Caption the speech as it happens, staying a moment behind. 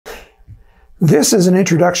This is an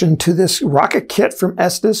introduction to this rocket kit from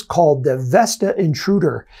Estes called the Vesta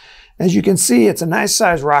Intruder. As you can see, it's a nice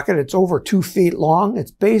size rocket. It's over 2 feet long.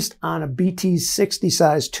 It's based on a BT-60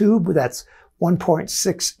 size tube that's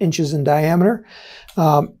 1.6 inches in diameter.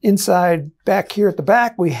 Inside, back here at the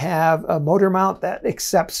back, we have a motor mount that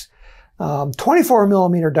accepts 24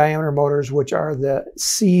 millimeter diameter motors, which are the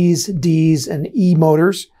C's, D's, and E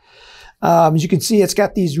motors. As you can see, it's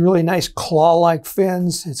got these really nice claw-like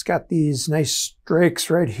fins. It's got these nice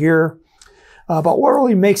strakes right here. But what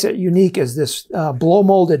really makes it unique is this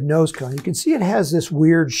blow-molded nose cone. You can see it has this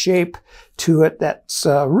weird shape to it that's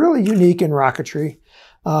really unique in rocketry.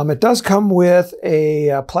 It does come with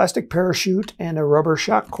a plastic parachute and a rubber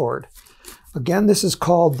shock cord. Again, this is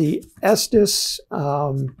called the Estes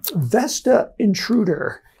Vesta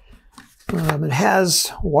Intruder. It has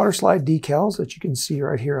water slide decals that you can see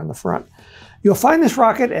right here on the front. You'll find this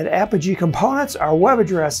rocket at Apogee Components. Our web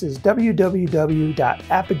address is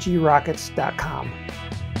www.apogeerockets.com.